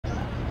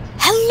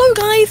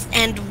Hello guys,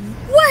 and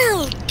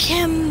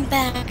welcome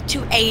back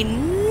to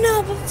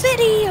another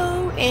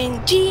video in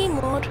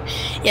Gmod.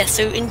 Yeah,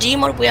 so in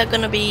Gmod we are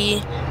gonna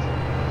be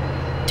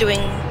doing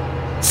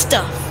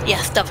stuff.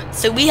 Yeah, stuff.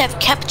 So we've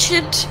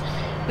captured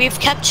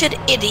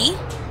Eddie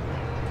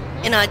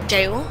in our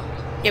jail.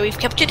 Yeah, we've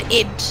captured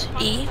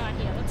Eddie.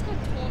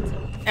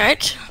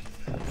 Alright.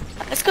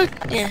 Let's go.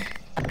 Yeah.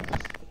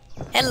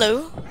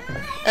 Hello.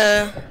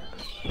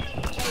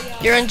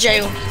 You're in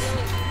jail.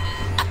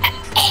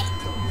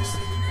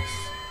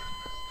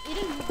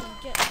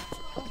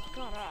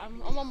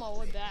 I'm on my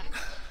way back.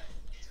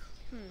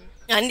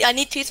 I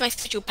need to use my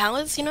special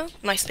powers, you know?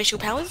 My special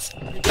powers.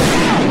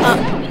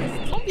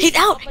 He's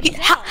out!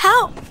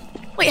 How?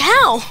 Wait,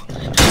 how? I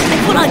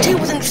thought our jail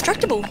was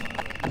indestructible. You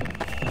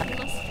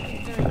must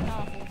be very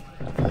powerful.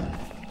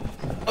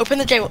 Open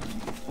the jail.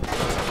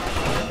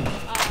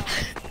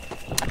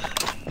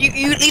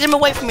 You lead him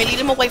away from me, lead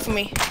him away from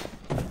me.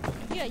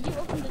 Yeah, you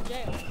open the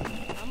jail.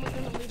 I'm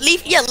gonna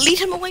Lead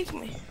him away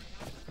from me.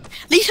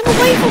 Lead him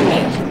away from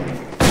me!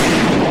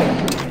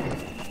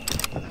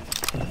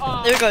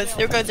 There it goes,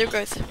 there it goes, there it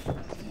goes.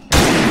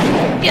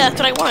 Yeah, that's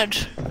what I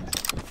wanted.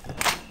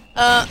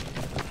 I'm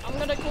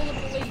gonna call the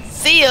police.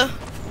 See ya!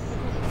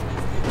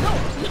 No!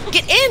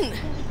 Get in!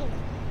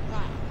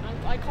 Right,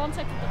 I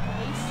contacted the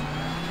police.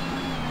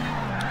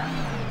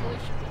 The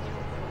police should be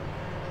here.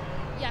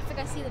 Yeah, I think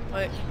I see them.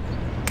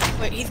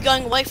 Wait, he's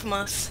going away from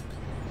us.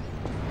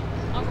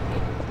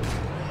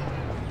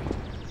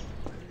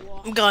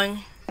 I'm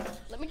going.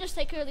 Let me just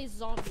take care of these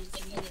zombies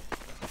in here.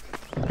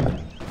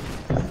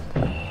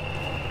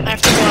 I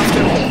have to go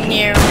after him.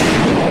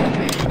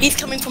 Yeah. He's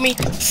coming for me.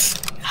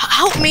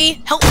 Help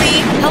me! Help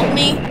me! Help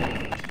me!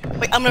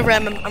 Wait, I'm gonna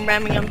ram him. I'm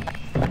ramming him.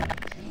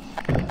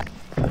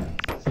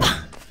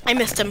 I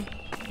missed him.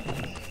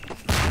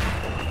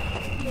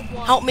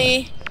 Help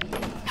me!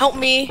 Help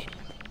me!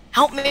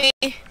 Help me!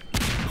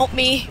 Help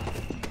me!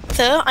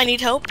 Sir, I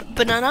need help.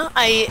 Banana,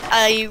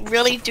 I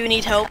really do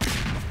need help.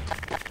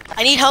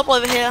 I need help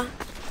over here.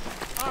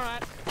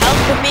 Alright. Help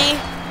with me.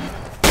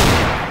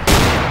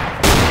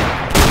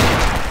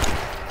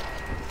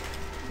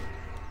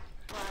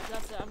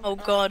 Oh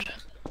god.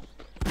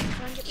 I'm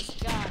trying to get this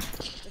guy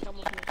to come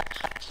with me.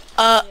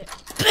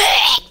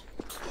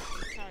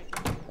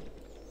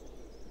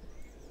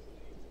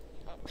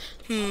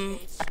 Okay,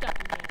 it's stuck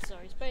in here, so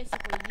he's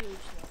basically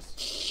useless.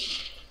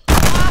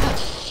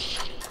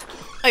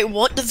 Wait,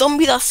 what? The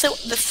zombies are so...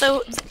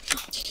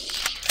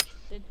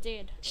 They're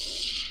dead.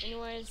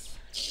 Anyways.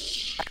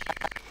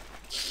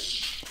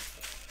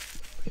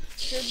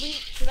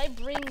 Should I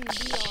bring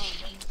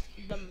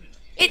them?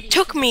 It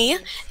took me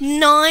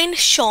 9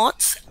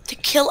 shots to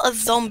kill a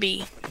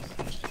zombie.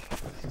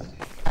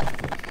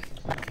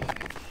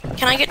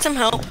 Can I get some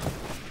help?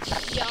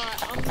 Yeah,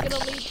 I'm gonna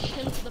lead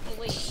him to the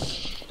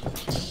police.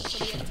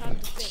 So we have time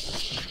to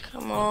think.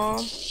 Come on.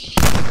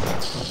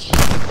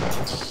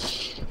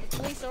 The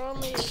police are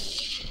only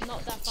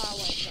not that far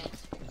away, so.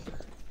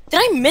 Did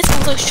I miss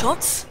all those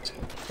shots?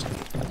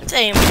 Let's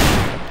aim.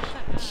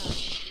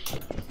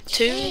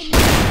 2,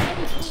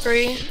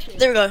 3.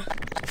 There we go.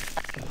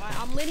 Alright,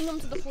 I'm leading him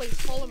to the police.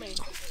 Follow me.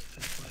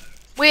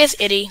 Where's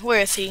Eddie? Where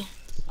is he?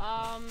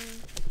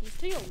 He's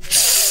too young.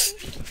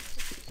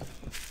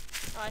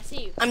 I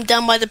see you. I'm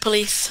down by the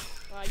police.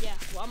 Yeah.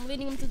 Well, I'm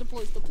leading him to the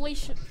police. The police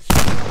should.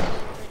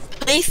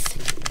 Police,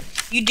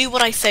 you do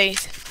what I say.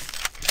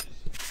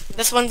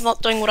 This one's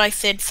not doing what I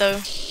said,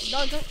 so.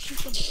 No, don't shoot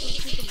them. Don't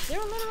shoot them.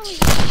 They're literally.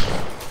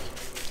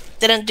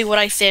 Didn't do what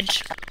I said.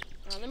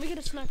 Let me get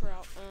a sniper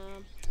out.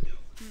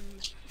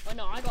 Oh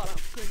no, I got a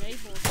grenade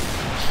ball.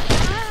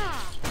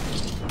 Ah!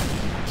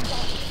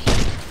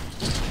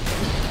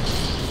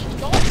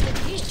 Dodge the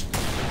kid.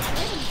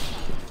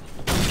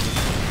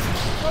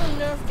 Throw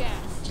nerve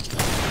gas.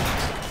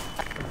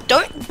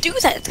 Don't do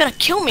that, it's gonna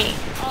kill me.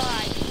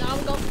 Alright, now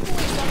I'm going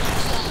fully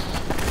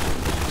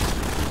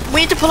on.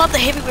 We need to pull out the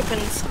heavy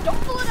weapons.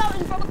 Don't pull it out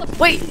in front of the police.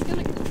 Wait. He's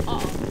gonna...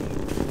 Oh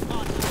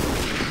no.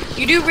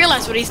 You do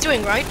realize what he's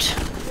doing, right?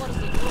 What is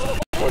it?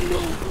 Oh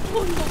no.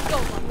 Oh no. Go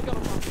run. We gotta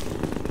run.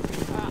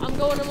 I'm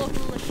going to look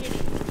for machete.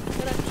 I'm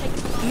gonna take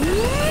him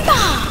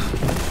out.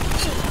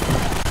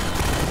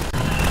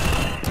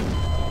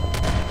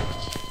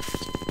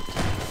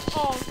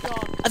 Oh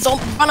god. A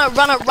zombie,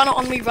 run it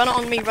on me, run it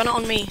on me, run it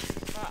on me.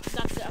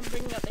 That's it, I'm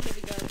bringing out the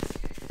heavy guns.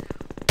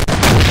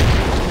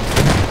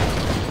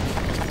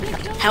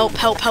 Help,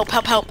 help, help,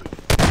 help, help.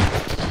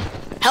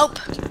 Help!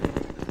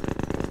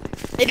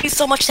 They do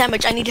so much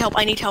damage, I need help,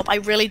 I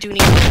really do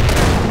need help.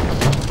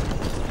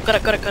 Got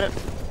it.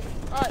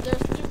 Alright,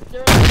 there's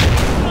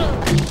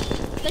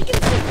they can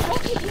see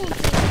rocket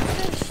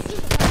launchers.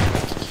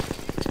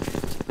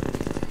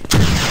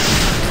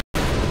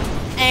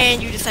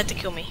 And you decide to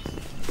kill me.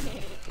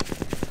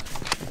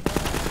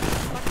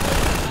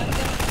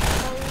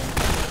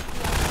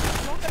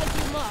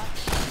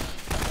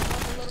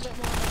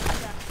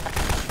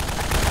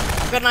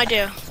 I've got an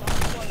idea.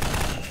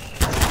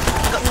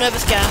 I've got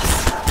nervous gas.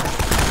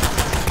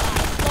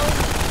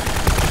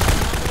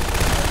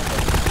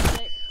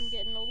 I'm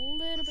getting a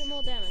little bit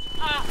more damage.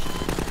 Ah!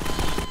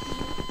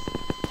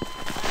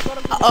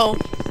 Uh-oh.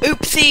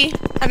 Oopsie.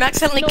 I'm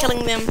accidentally No,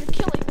 killing them. You're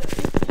killing the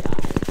FBI.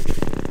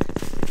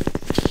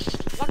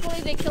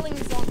 Luckily, they're killing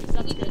the zombies.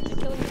 That's good. They're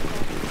killing the zombies.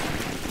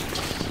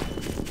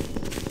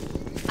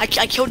 I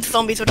killed the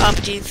zombies with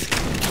RPGs.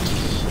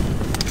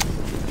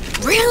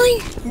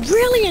 Really?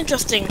 Really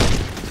interesting.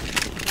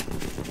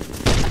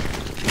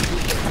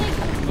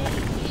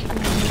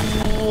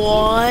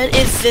 What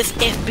is this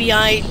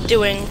FBI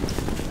doing?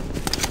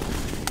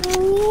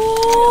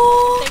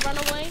 Whoa. If they run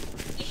away,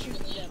 shoot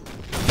them.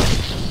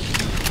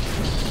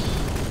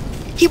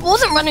 He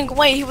wasn't running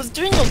away, he was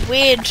doing a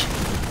weird...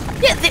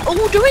 Yeah, they're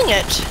all doing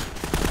it.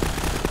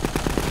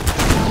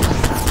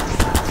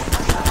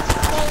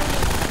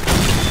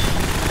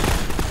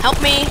 Help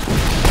me.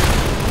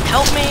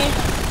 Help me.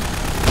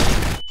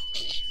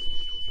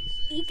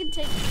 He can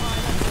take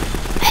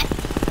fire.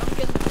 I'm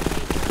getting the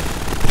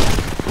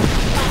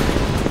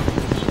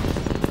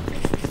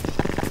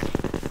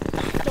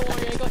Don't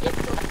worry, I got it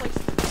replaced.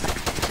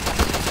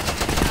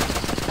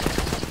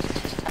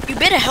 You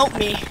better help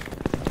me.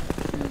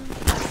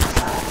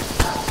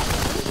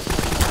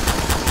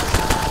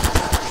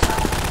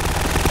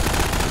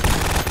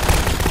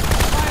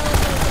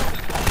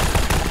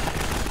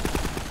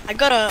 I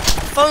got a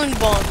phone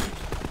bomb.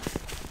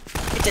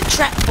 It's a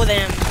trap for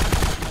them.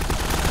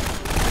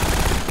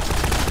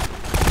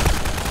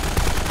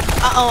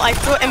 Uh-oh, I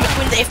threw it in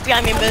between the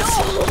FBI members.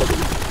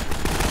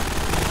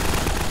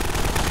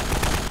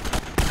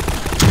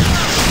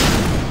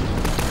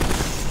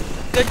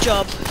 Good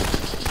job.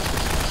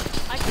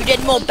 You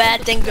did more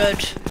bad than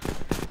good.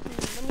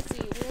 Let me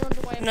see.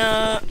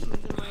 No.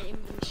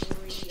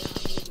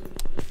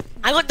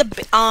 I got the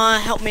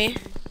help me.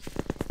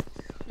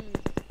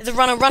 It's a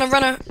runner, runner,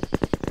 runner.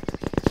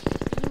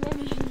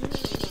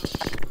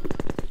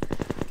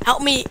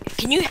 Help me.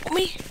 Can you help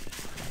me?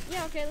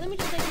 Yeah, okay, let me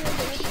just take you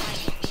over with my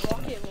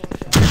rocket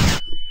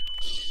launcher.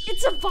 It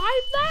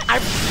survived that?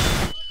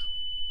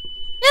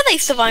 Yeah, they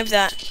survived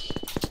that.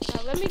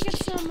 Let me get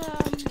some,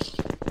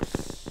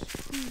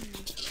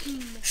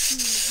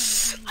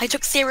 I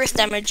took serious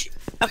damage.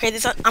 Okay,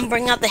 I'm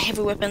bringing out the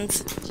heavy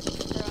weapons.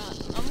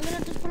 I'm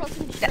gonna just put out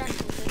some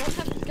distractions. They don't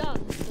have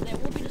guns, so there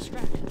will be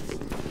distractions.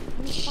 Let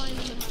me find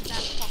them in my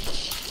back pocket.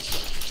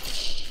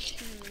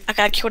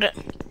 Okay, I killed it.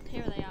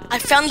 Here they are. I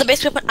found the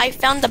best weapon. I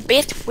found the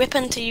best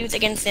weapon to use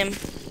against them.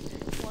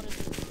 What is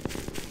it?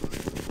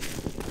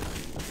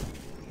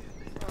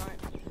 Alright.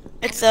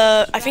 It's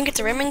I think it's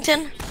a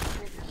Remington.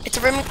 It's a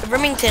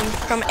Remington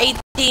from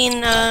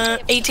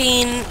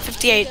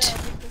 1858.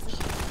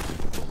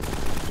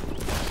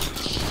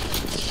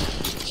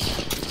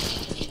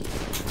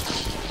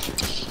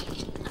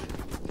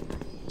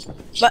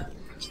 But,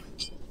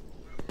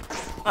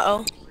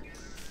 uh-oh.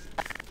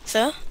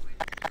 Sir?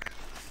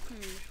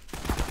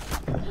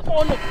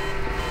 Oh no!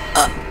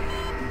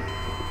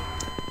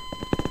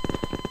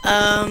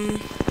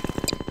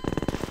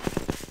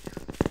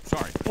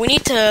 Sorry. We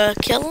need to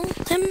kill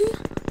him?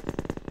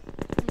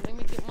 Let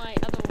me get my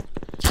other one.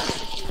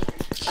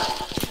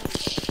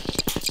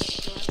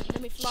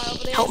 Let me fly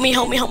over there. Help me,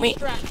 help me, help me.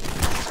 Distract.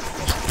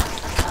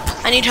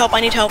 I need help,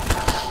 I need help.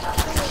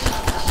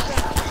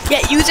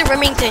 Yeah, use a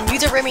Remington,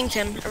 use a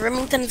Remington. A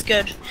Remington's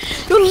good.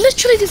 You're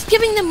literally just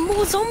giving them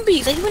more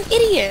zombies. Are you an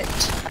idiot?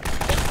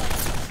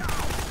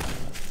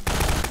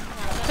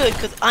 Good,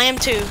 because I am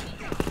too.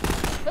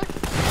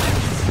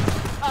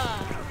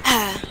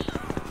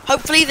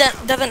 Hopefully that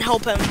doesn't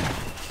help him.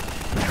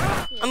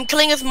 I'm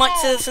killing as much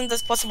citizens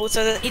as possible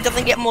so that he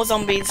doesn't get more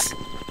zombies.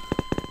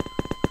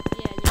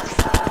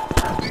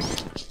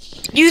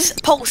 Use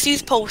pulse,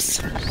 use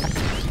pulse.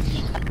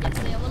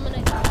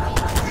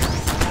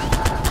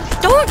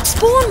 Don't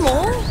spawn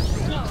more!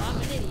 No,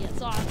 I'm an idiot,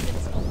 so I'm gonna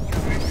spawn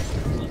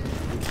more.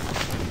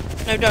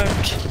 No,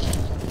 don't.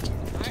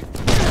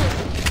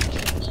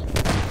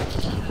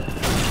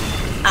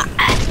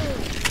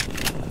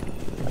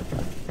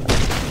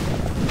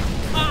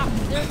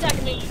 They're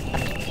attacking me.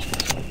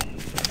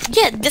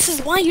 Yeah, this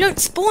is why you don't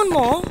spawn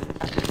more.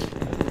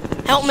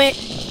 Help me.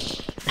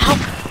 Help.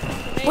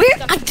 Where?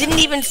 I didn't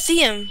even see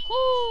him.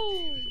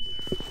 Woo!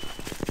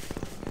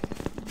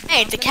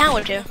 Hey, it's a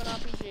coward here.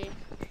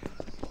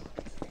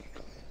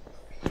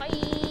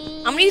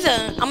 I'm gonna use a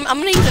stand. I'm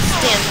gonna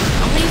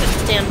use a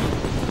stand.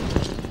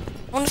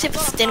 I wanna see if the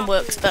stand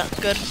works, but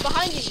good.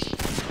 Behind you.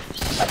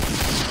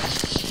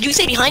 Did you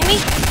say behind me?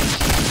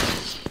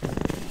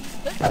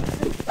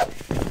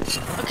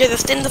 Okay, the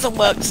stand doesn't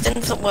work. The stand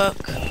doesn't work.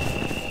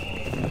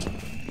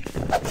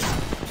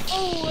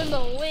 Oh, in the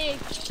leg.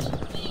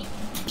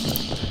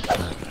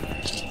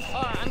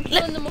 Alright, I'm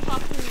killing them with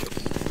harpoons.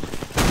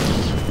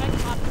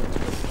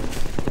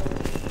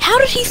 How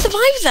did he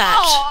survive that?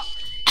 Oh.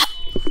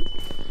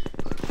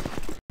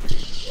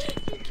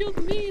 You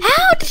killed me.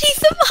 How did he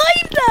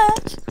survive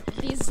that?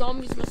 These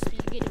zombies must be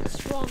getting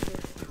stronger.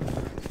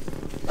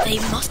 They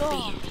must be.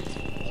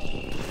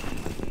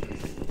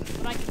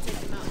 But I can take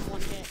them out in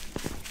one hit.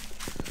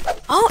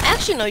 Oh,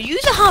 actually no,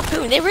 use a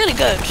harpoon. They're really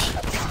good.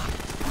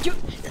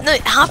 No,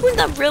 harpoons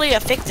are really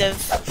effective.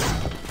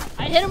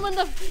 I hit him in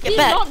the... He's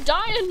back. not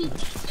dying!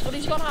 But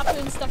he's got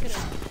harpoons stuck in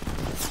him.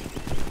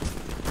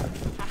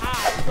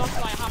 Ah, blocked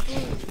by a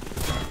harpoon.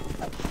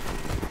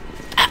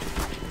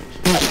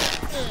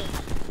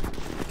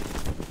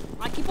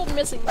 I keep on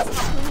missing. This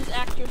harpoon's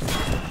accuracy is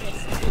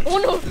this. Oh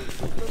no!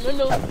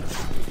 No.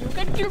 You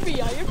can kill me.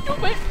 I am too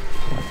big.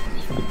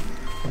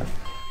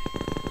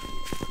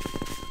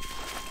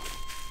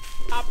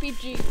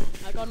 RPG.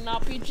 I got an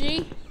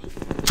RPG.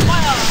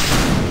 Fire!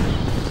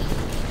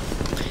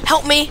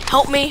 Help me!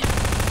 Help me!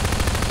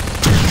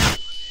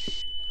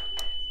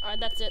 Alright,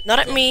 that's it. Not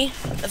at me.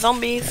 The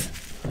zombies.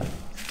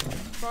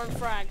 Burn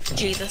frag.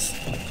 Jesus.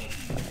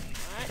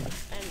 Alright,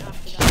 and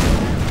after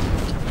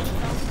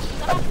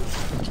that.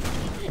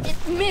 It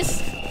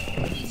missed!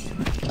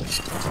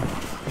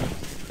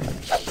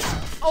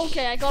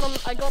 Okay, I got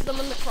them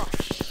in the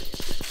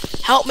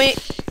crotch. Help me!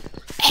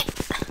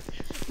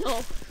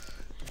 No.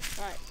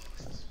 Alright.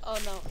 Oh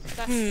no.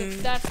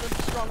 That's the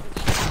strongest.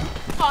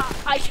 Ah,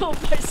 I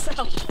killed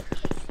myself.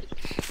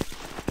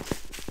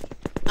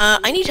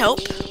 I need help.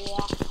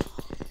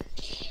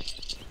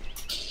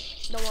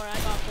 Don't worry, I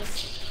got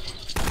this.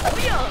 Oh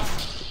yeah!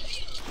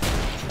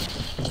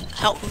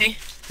 Help me.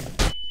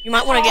 You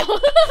might want to get...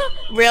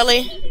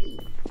 Really?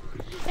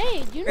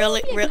 Hey, you know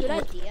what would be a good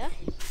idea?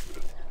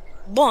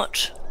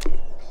 What?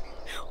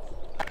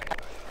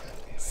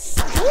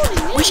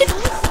 We should...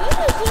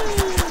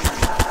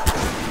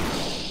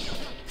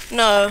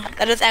 No,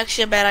 that is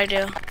actually a bad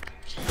idea. Let's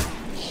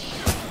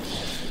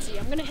see,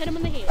 I'm gonna hit him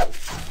in the head.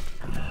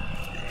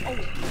 Oh.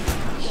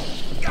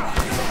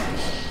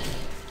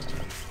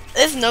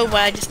 There's no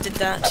way I just did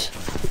that.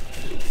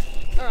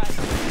 Alright.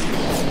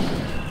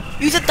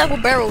 Use a double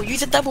barrel.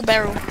 Use a double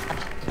barrel.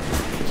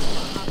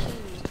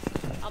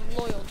 I'm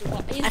loyal to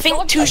what? I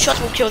think 2 shots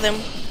will kill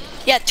them.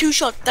 Yeah, 2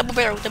 shots. Double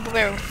barrel. Double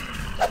barrel.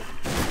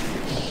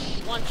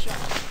 1 shot.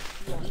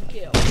 1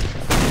 kill.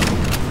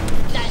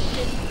 That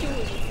didn't do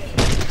anything.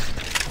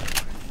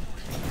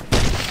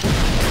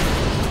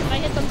 If I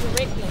hit them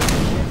directly, I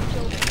should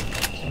kill them.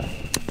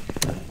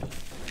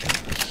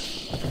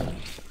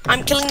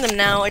 I'm killing them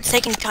now. It's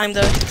taking time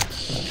though.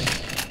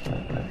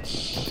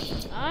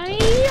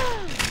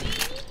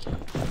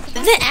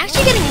 They're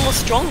actually getting more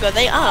stronger.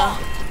 They are.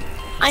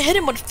 I hit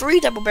him with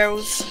 3 double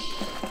barrels.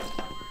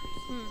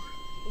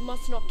 We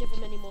must not give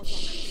him any more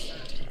zombies.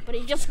 But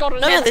he just got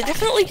another. No, yeah, they're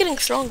definitely getting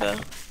stronger.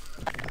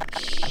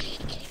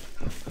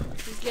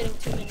 He's getting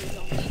too many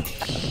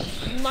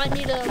zombies. You might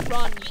need to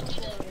run.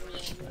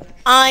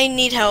 I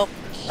need help.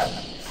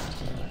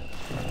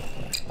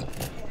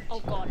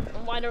 Oh god.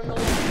 I don't know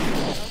what to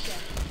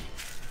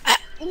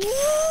do. Okay.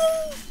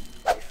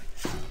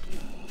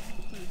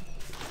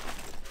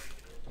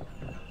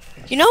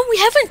 You know, we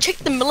haven't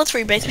checked the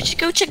military base. We should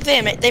go check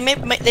them. They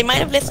might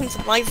have left some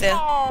supplies there.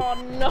 Oh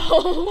no!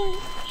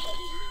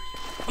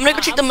 I'm gonna go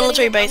check the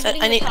military base. I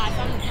need.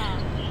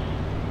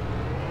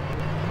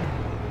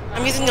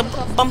 I'm using a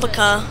bumper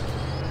car.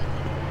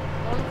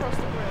 Going across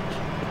the bridge.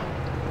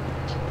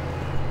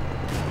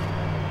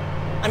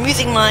 I'm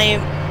using my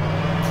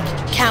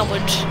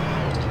coward.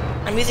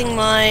 I'm using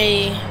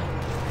my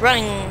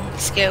running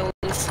skills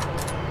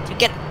to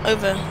get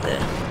over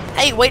there.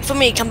 Hey, wait for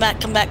me. Come back.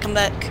 Come back. Come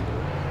back.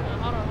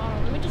 Hold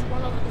on. Let me just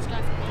run over this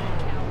guy for being a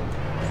coward.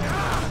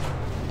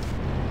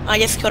 I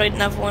just got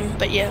another one,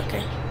 but yeah,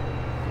 okay.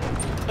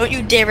 Don't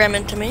you dare ram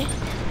into me.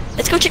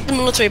 Let's go check the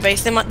military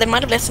base. They might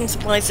have left some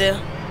supplies there.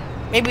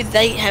 Maybe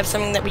they have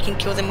something that we can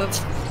kill them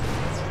with.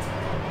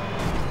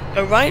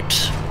 Go right.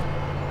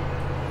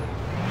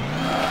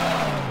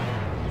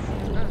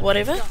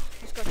 Whatever.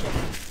 Let's go check.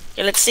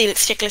 Yeah, let's see.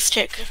 Let's check. Let's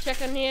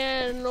check in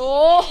here.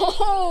 No.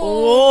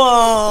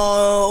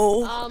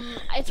 Whoa.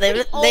 It's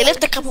They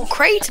left a couple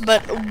crates,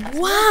 but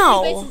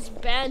wow. This base is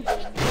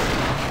abandoned.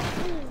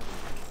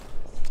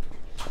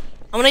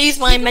 I'm gonna use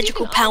my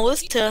magical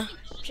powers to.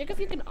 Check if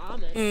you can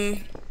arm it.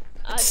 Let's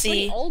it's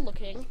pretty see. old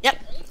looking. Yep,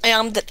 I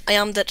armed it.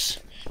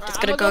 Right, It's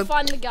I'm gonna gonna go.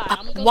 find the guy.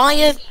 I'm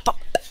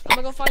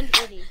gonna go find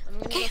Eddie.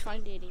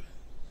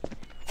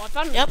 Oh, I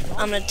found him. Yep,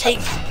 I'm gonna take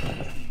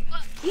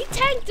He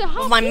tanked a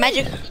harpoon. my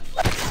magic.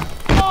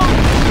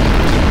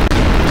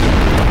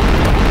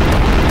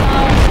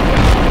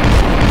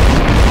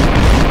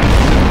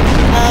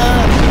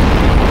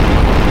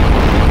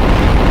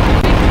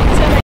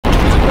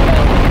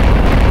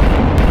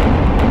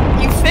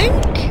 You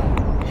think?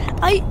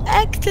 I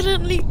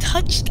accidentally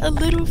touched a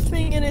little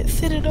thing and it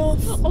set it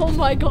off. Oh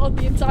my god,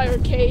 the entire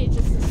cage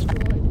is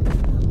destroyed.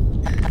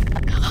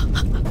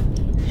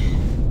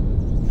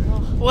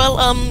 Well,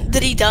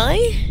 did he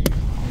die?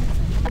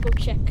 I'm gonna go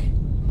check.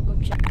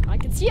 I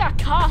can see our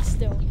car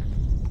still.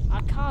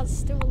 Our car's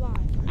still alive.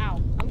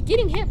 Ow. I'm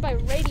getting hit by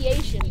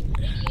radiation.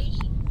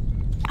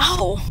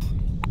 Ow.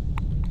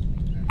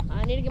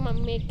 I need to get my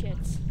med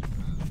kits.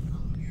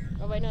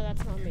 Oh wait, no,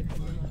 that's not med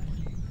kit.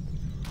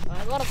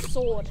 I got a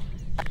sword.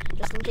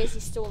 Just in case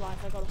he's still alive,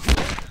 I got a sword.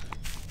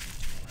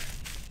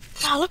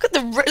 Wow, look at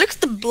the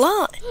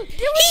blood.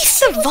 He Zombie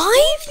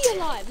survived.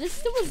 alive. There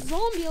was a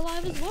zombie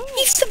alive as well.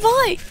 He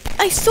survived.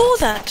 I saw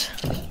that.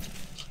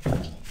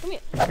 Come here.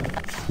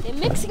 They're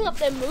mixing up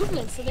their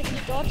movements so they can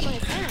dodge my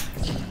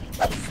attacks.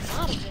 That's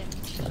smart of them.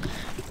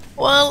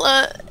 Well,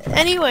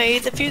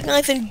 anyways, if you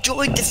guys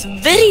enjoyed this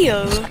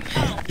video,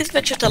 please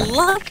make sure to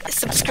like,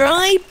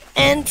 subscribe,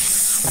 and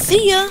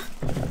see ya!